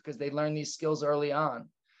life, because they learn these skills early on.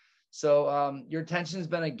 So your attention has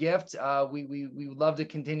been a gift. We would love to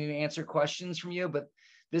continue to answer questions from you, but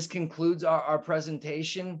this concludes our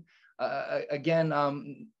presentation.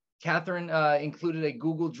 Again, Katherine included a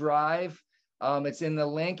Google Drive. It's in the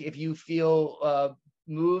link. If you feel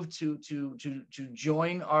moved to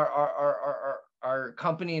join our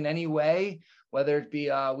company in any way, whether it be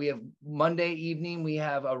we have Monday evening, we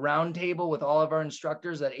have a round table with all of our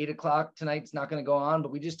instructors at 8:00 tonight. It's not going to go on,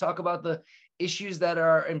 but we just talk about the issues that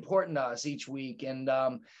are important to us each week, and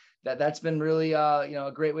that's been really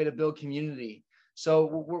a great way to build community. So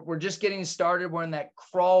we're just getting started. We're in that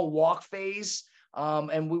crawl walk phase.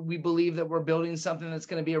 And we believe that we're building something that's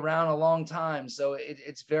going to be around a long time. So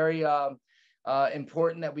it's very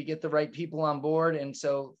important that we get the right people on board. And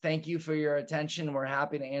so thank you for your attention. We're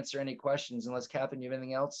happy to answer any questions. Unless, Katherine, you have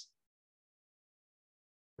anything else?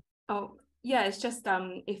 Oh, yeah, it's just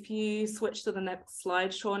if you switch to the next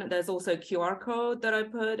slide, Sean, there's also a QR code that I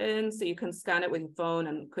put in, so you can scan it with your phone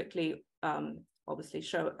and quickly obviously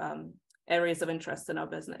show areas of interest in our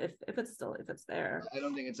business if it's there. I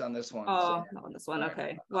don't think it's on this one. Oh, so. Not on this one.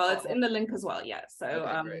 Okay. Well, it's in the link as well. Yeah. So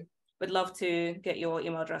okay, we'd love to get your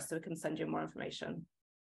email address so we can send you more information.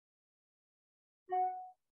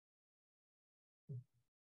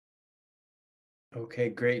 Okay,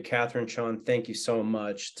 great, Katherine, Sean, thank you so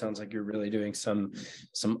much. Sounds like you're really doing some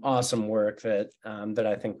awesome work that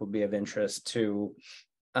I think will be of interest to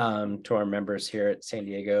our members here at San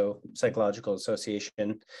Diego Psychological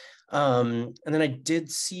Association. And then I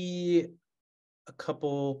did see a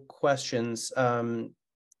couple questions.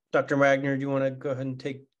 Dr. Wagner, do you want to go ahead and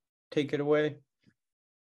take it away?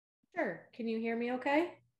 Sure. Can you hear me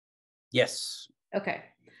okay? Yes. Okay.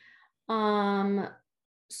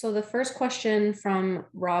 So the first question from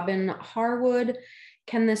Robin Harwood,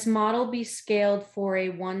 can this model be scaled for a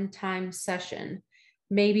one-time session?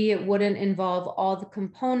 Maybe it wouldn't involve all the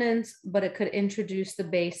components, but it could introduce the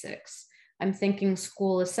basics. I'm thinking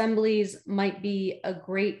school assemblies might be a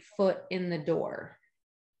great foot in the door.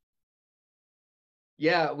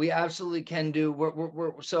 Yeah, we absolutely can do.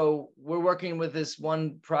 We're working with this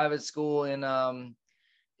one private school in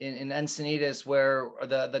Encinitas, where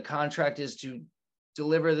the contract is to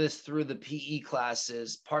deliver this through the PE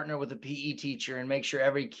classes, partner with a PE teacher, and make sure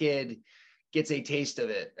every kid gets a taste of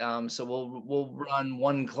it. So we'll run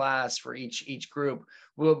one class for each group.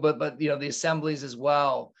 But you know, the assemblies as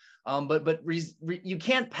well. You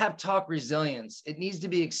can't pep talk resilience. It needs to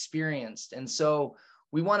be experienced, and so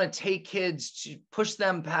we want to take kids to push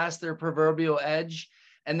them past their proverbial edge,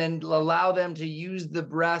 and then allow them to use the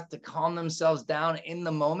breath to calm themselves down in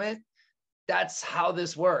the moment. That's how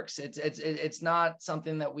this works. It's not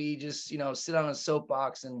something that we just, you know, sit on a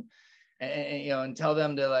soapbox and you know, and tell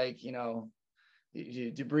them to, like, you know,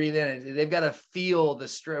 to breathe in. They've got to feel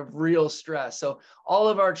the real stress. So all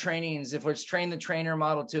of our trainings, if it's train the trainer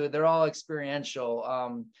model too, they're all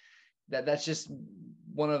experiential. That's just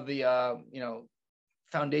one of the you know,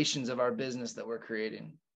 foundations of our business that we're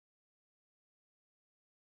creating.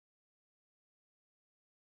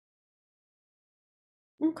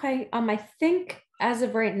 Okay. I think as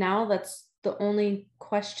of right now, that's the only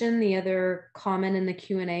question. The other comment in the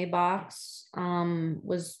Q&A box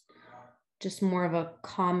was just more of a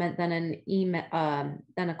comment than an email,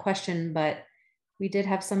 than a question, but we did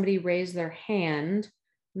have somebody raise their hand,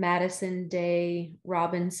 Madison Day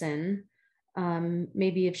Robinson.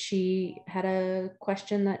 Maybe if she had a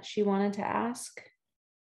question that she wanted to ask.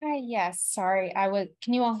 Hi, yes, sorry.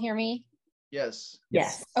 Can you all hear me? Yes.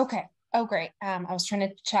 Yes. Okay. Oh, great. I was trying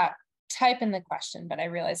to type in the question, but I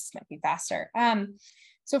realized this might be faster.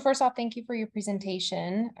 So first off, thank you for your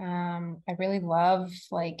presentation. I really love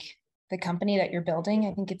the company that you're building.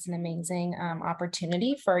 I think it's an amazing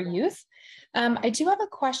opportunity for our youth. I do have a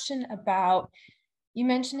question about, you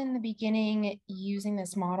mentioned in the beginning using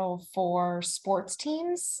this model for sports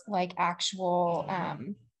teams, like actual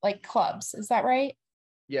like clubs. Is that right?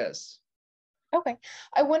 Yes. Okay.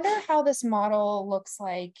 I wonder how this model looks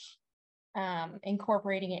like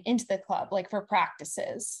incorporating it into the club, like for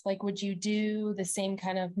practices. Like, would you do the same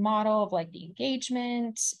kind of model of like the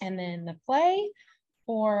engagement and then the play,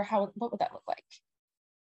 or what would that look like?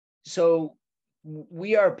 So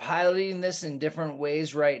we are piloting this in different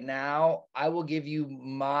ways right now. I will give you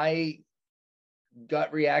my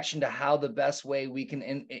gut reaction to how the best way we can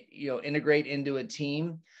integrate into a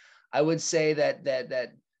team. I would say that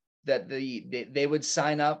they would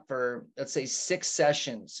sign up for, let's say, 6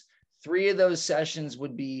 sessions. 3 of those sessions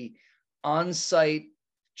would be on site,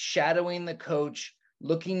 shadowing the coach,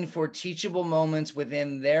 looking for teachable moments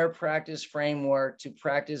within their practice framework to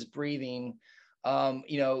practice breathing,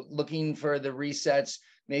 looking for the resets,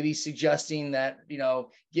 maybe suggesting that,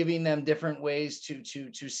 giving them different ways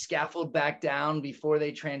to scaffold back down before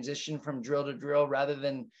they transition from drill to drill, rather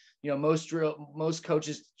than, most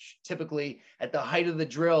coaches typically at the height of the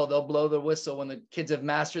drill, they'll blow the whistle when the kids have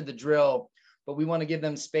mastered the drill. But we want to give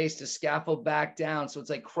them space to scaffold back down. So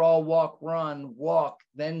it's like crawl, walk, run, walk,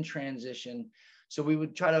 then transition. So we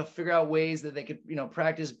would try to figure out ways that they could,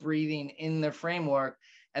 practice breathing in the framework.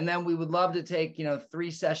 And then we would love to take,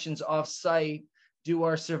 3 sessions off site, do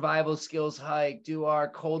our survival skills hike, do our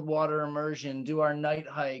cold water immersion, do our night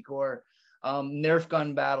hike, or Nerf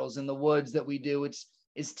gun battles in the woods that we do.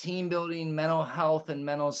 It's team building, mental health, and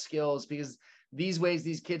mental skills, because these ways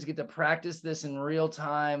these kids get to practice this in real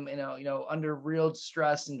time, under real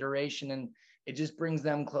stress and duration, and it just brings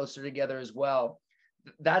them closer together as well.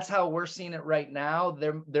 That's how we're seeing it right now.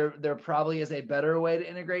 There probably is a better way to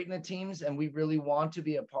integrate in the teams, and we really want to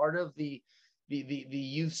be a part of the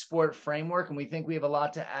youth sport framework, and we think we have a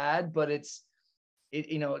lot to add. But it's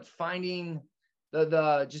finding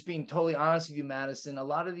the just being totally honest with you, Madison, a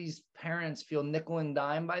lot of these parents feel nickel and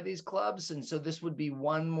dime by these clubs. And so this would be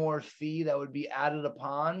one more fee that would be added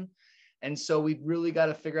upon. And so we've really got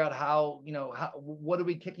to figure out how, what are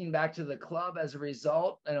we kicking back to the club as a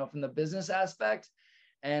result, from the business aspect,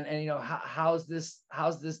 and how's this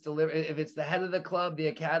delivered? If it's the head of the club, the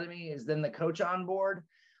academy, is then the coach on board.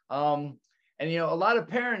 And a lot of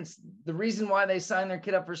parents, the reason why they sign their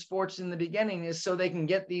kid up for sports in the beginning is so they can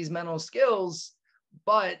get these mental skills.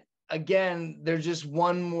 But again, there's just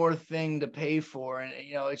one more thing to pay for. And,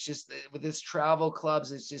 it's just with this travel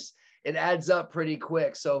clubs, it adds up pretty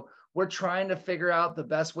quick. So we're trying to figure out the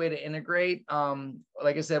best way to integrate.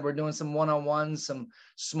 Like I said, we're doing some one-on-ones, some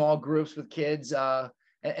small groups with kids.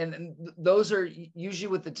 And those are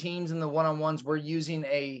usually with the teams and the one-on-ones. We're using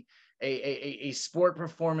a sport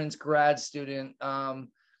performance grad student.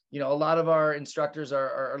 You know, a lot of our instructors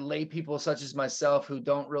are lay people such as myself who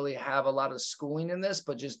don't really have a lot of schooling in this,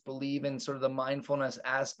 but just believe in sort of the mindfulness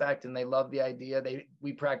aspect, and they love the idea.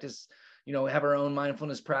 We practice, you know, we have our own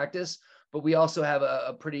mindfulness practice, but we also have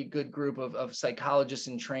a pretty good group of psychologists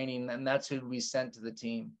in training, and that's who we sent to the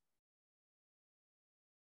team.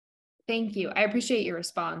 Thank you. I appreciate your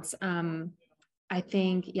response. I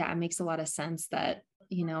think, yeah, it makes a lot of sense that,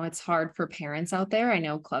 you know, it's hard for parents out there. I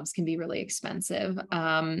know clubs can be really expensive,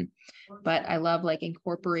 but I love like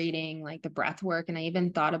incorporating like the breath work. And I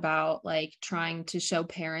even thought about like trying to show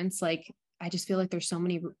parents, like, I just feel like there's so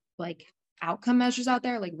many like outcome measures out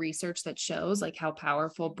there, like research that shows like how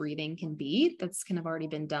powerful breathing can be. That's kind of already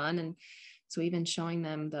been done. And so even showing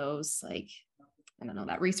them those, like, I don't know,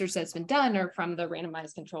 that research that's been done or from the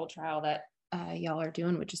randomized control trial that y'all are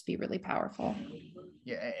doing would just be really powerful.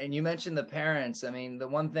 Yeah, and you mentioned the parents. I mean, the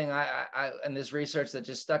one thing I and this research that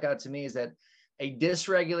just stuck out to me is that a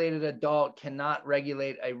dysregulated adult cannot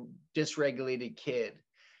regulate a dysregulated kid.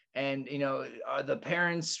 And, you know, the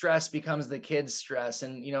parents' stress becomes the kid's stress.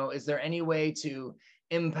 And, you know, is there any way to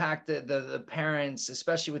impact the parents,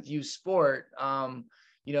 especially with youth sport?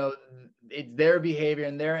 You know, their behavior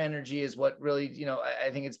and their energy is what really, you know, I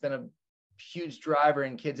think it's been a huge driver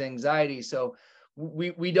in kids' anxiety. So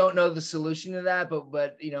we don't know the solution to that,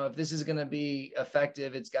 but you know, if this is going to be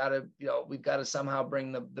effective, it's got to, you know, we've got to somehow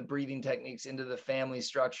bring the breathing techniques into the family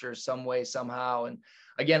structure some way, somehow. And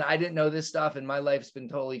again, I didn't know this stuff, and my life's been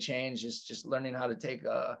totally changed just learning how to take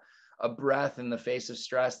a breath in the face of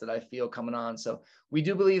stress that I feel coming on. So we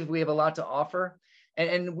do believe we have a lot to offer.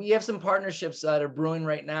 And we have some partnerships that are brewing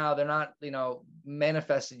right now. They're not, you know,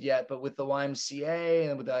 manifested yet, but with the YMCA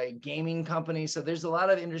and with a gaming company. So there's a lot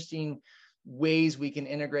of interesting ways we can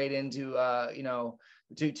integrate into, you know,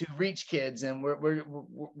 to reach kids. And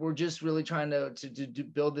we're just really trying to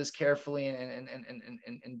build this carefully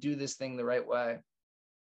and do this thing the right way.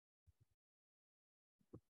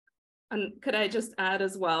 And could I just add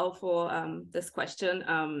as well for this question,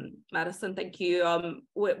 Madison, thank you.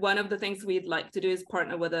 One of the things we'd like to do is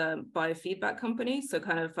partner with a biofeedback company. So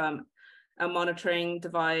kind of a monitoring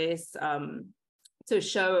device to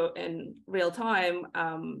show in real time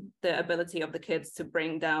the ability of the kids to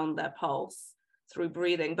bring down their pulse through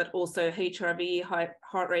breathing, but also HRV,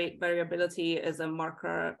 heart rate variability, is a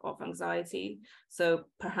marker of anxiety. So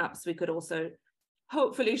perhaps we could also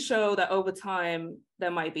hopefully show that over time there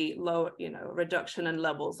might be low, you know, reduction in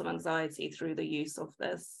levels of anxiety through the use of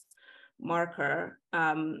this marker.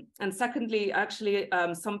 And secondly, actually,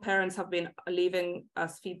 some parents have been leaving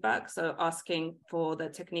us feedback, so asking for the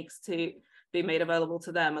techniques to be made available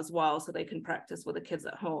to them as well, so they can practice with the kids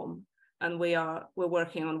at home. And we're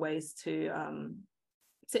working on ways to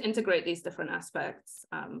integrate these different aspects.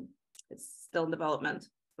 It's still in development,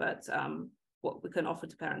 but what we can offer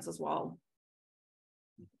to parents as well.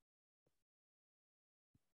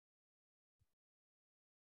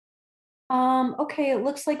 Okay, it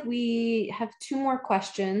looks like we have two more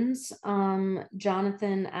questions.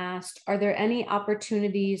 Jonathan asked, are there any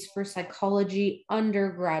opportunities for psychology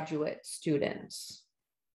undergraduate students?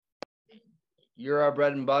 You're our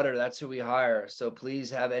bread and butter. That's who we hire. So please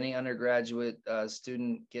have any undergraduate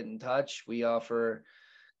student get in touch. We offer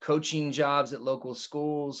coaching jobs at local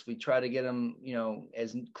schools. We try to get them, you know,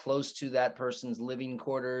 as close to that person's living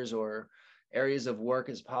quarters or areas of work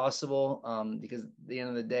as possible, because at the end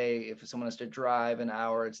of the day, if someone has to drive an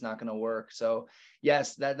hour, it's not going to work. So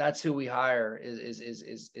yes, that's who we hire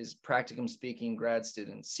is practicum speaking grad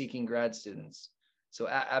students, seeking grad students. So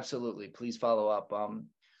absolutely, please follow up.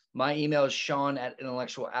 My email is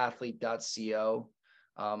sean@intellectualathlete.co.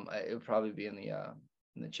 It would probably be in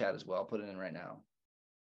the chat as well. I'll put it in right now.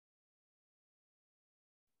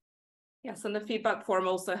 Yes, and the feedback form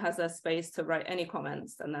also has a space to write any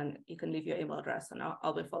comments, and then you can leave your email address and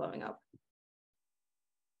I'll be following up.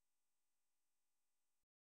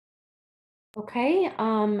 Okay,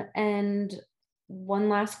 and one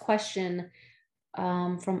last question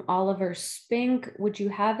from Oliver Spink. Would you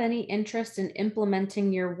have any interest in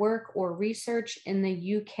implementing your work or research in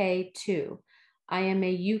the UK too? I am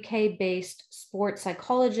a UK-based sports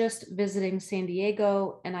psychologist visiting San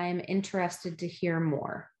Diego, and I am interested to hear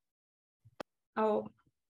more. Oh,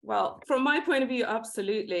 well, from my point of view,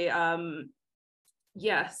 absolutely.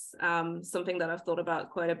 Yes, something that I've thought about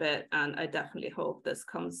quite a bit, and I definitely hope this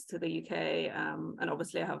comes to the UK. And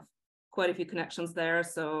obviously I have quite a few connections there.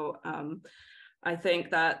 So I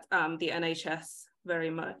think that the NHS very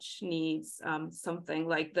much needs something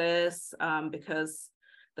like this, because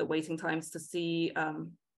the waiting times to see a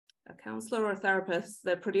counselor or a therapist,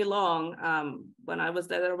 they're pretty long. When I was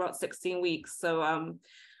there, they were about 16 weeks. So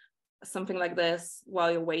something like this,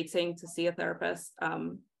 while you're waiting to see a therapist,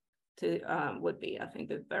 would be, I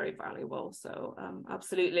think, very valuable. So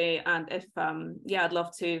absolutely. And if, yeah, I'd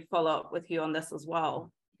love to follow up with you on this as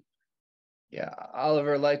well. Yeah,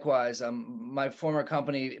 Oliver, likewise. My former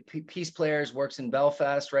company, Peace Players, works in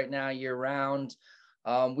Belfast right now, year round.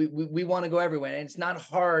 We want to go everywhere, and it's not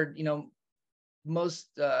hard. You know,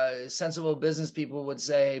 most sensible business people would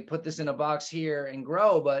say, put this in a box here and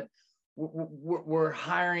grow, but we're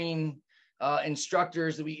hiring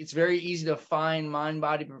instructors. It's very easy to find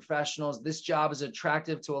mind-body professionals. This job is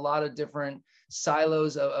attractive to a lot of different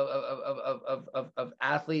silos of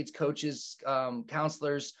athletes, coaches,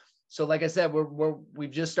 counselors. So like I said,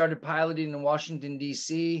 we've just started piloting in Washington,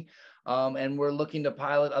 D.C., and we're looking to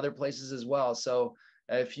pilot other places as well. So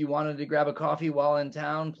if you wanted to grab a coffee while in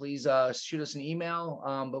town, please shoot us an email.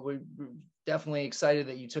 But we're definitely excited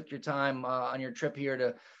that you took your time on your trip here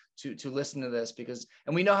to listen to this,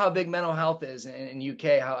 and we know how big mental health is in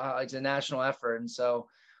UK, how it's a national effort. And so,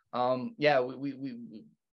 yeah, we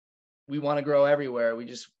want to grow everywhere. We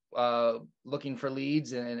just looking for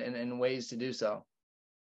leads and ways to do so.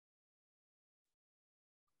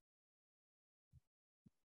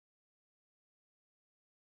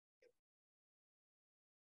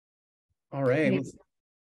 All right. Well,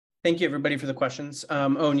 thank you, everybody, for the questions.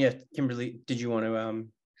 Oh, and yeah, Kimberly, did you want to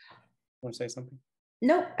say something?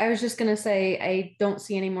 Nope. I was just going to say I don't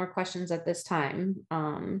see any more questions at this time.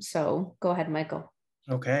 So go ahead, Michael.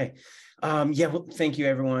 Okay. Yeah. Well, thank you,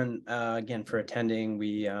 everyone, again, for attending.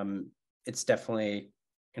 It's definitely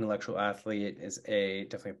Intellectual Athlete is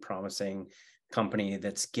definitely a promising company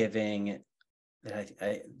that's giving.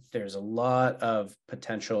 There's a lot of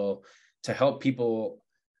potential to help people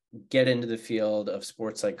get into the field of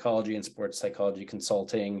sports psychology and sports psychology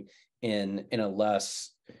consulting in a less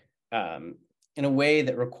in a way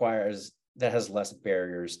that has less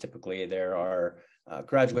barriers. Typically, there are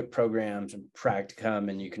graduate programs and practicum,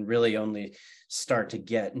 and you can really only start to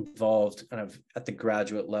get involved kind of at the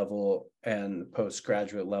graduate level and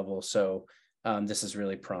postgraduate level. So this is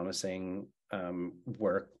really promising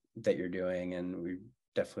work that you're doing, and we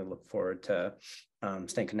definitely look forward to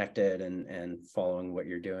staying connected and following what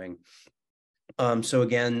you're doing. So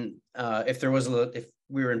again, if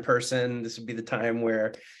we were in person, this would be the time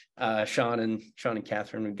where Sean and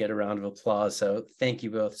Katherine would get a round of applause. So thank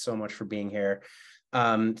you both so much for being here.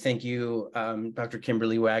 Thank you, Dr.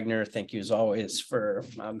 Kimberly Wagner. Thank you as always for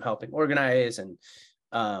helping organize and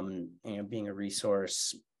being a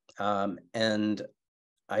resource. And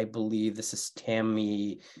I believe this is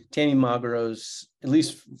Tammy Magro's, at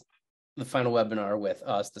least the final webinar with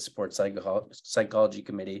us, the Sports Psychology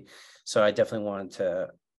Committee. So I definitely wanted to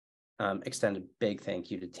extend a big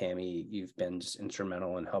thank you to Tammy. You've been just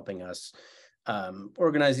instrumental in helping us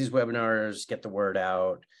organize these webinars, get the word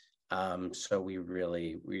out. So we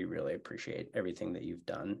really appreciate everything that you've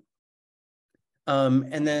done.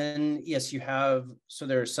 And then, yes, so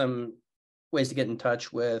there are some ways to get in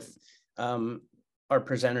touch with our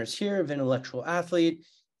presenters here of Intellectual Athlete.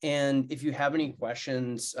 And if you have any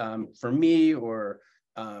questions for me or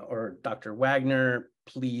Dr. Wagner,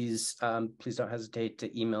 please don't hesitate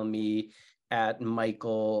to email me at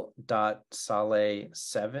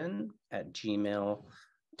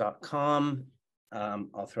michael.sale7@gmail.com.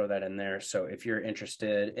 I'll throw that in there. So if you're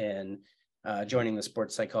interested in joining the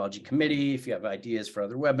Sports Psychology Committee, if you have ideas for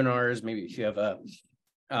other webinars, maybe if you have a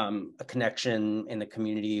connection in the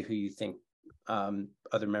community who you think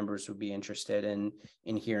other members would be interested in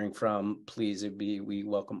hearing from, please, we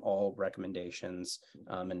welcome all recommendations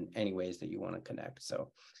in any ways that you want to connect.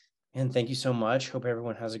 So, and thank you so much. Hope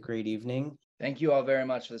everyone has a great evening. Thank you all very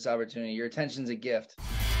much for this opportunity. Your attention's a gift.